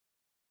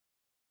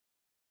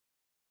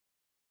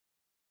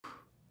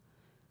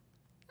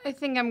I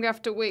think I'm gonna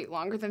have to wait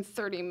longer than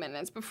 30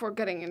 minutes before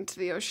getting into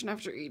the ocean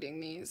after eating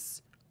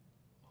these.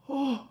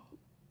 Oh,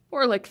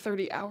 or like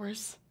 30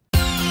 hours.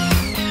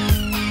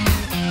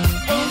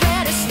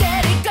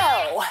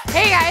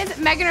 Hey guys,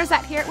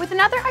 MeghanRosette here with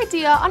another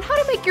idea on how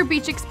to make your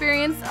beach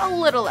experience a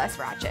little less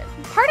ratchet.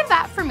 Part of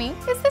that, for me,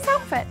 is this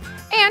outfit.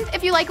 And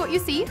if you like what you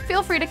see,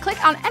 feel free to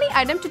click on any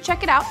item to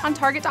check it out on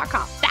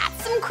Target.com.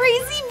 That's some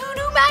crazy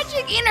voodoo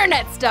magic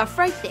internet stuff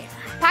right there.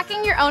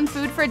 Packing your own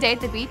food for a day at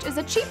the beach is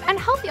a cheap and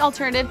healthy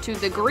alternative to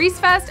the grease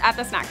fest at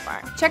the snack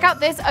bar. Check out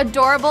this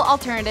adorable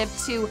alternative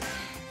to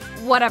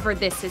whatever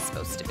this is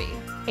supposed to be.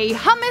 A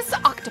hummus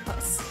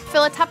octopus.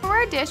 Fill a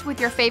Tupperware dish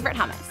with your favorite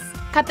hummus.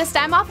 Cut the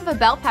stem off of a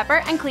bell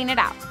pepper and clean it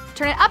out.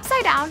 Turn it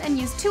upside down and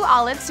use 2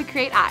 olives to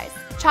create eyes.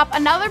 Chop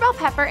another bell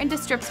pepper into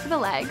strips for the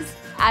legs,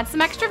 add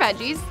some extra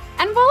veggies,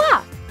 and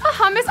voila! A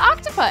hummus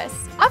octopus!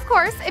 Of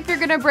course, if you're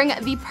gonna bring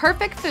the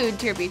perfect food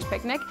to your beach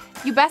picnic,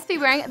 you best be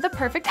wearing the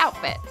perfect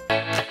outfit.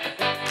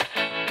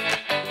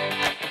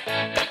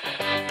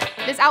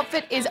 This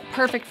outfit is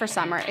perfect for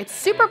summer. It's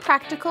super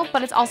practical,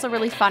 but it's also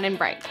really fun and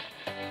bright.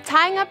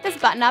 Tying up this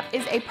button-up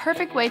is a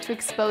perfect way to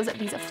expose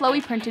these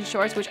flowy printed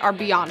shorts, which are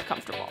beyond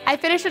comfortable. I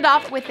finished it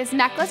off with this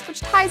necklace,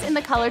 which ties in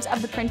the colors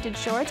of the printed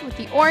shorts with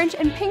the orange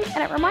and pink,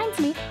 and it reminds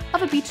me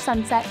of a beach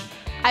sunset.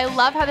 I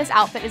love how this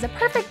outfit is a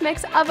perfect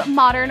mix of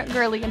modern,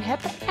 girly, and hip,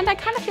 and I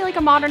kind of feel like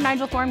a modern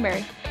Nigel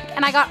Thornberry.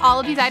 And I got all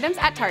of these items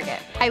at Target.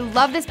 I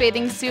love this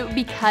bathing suit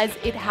because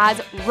it has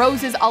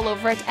roses all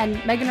over it, and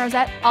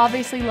MeghanRosette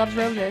obviously loves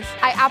roses.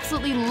 I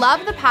absolutely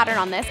love the pattern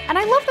on this, and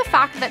I love the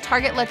fact that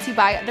Target lets you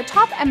buy the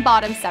top and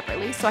bottom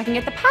separately so I can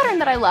get the pattern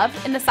that I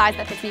love in the size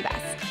that fits me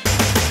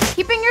best.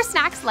 Keeping your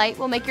snacks light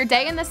will make your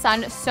day in the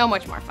sun so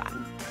much more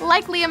fun.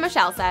 Like Leah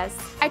Michelle says,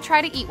 I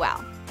try to eat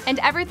well, and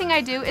everything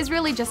I do is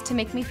really just to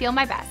make me feel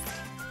my best.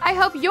 I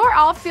hope you're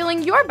all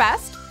feeling your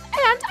best,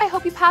 and I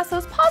hope you pass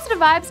those positive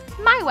vibes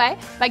my way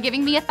by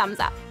giving me a thumbs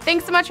up.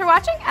 Thanks so much for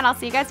watching, and I'll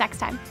see you guys next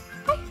time.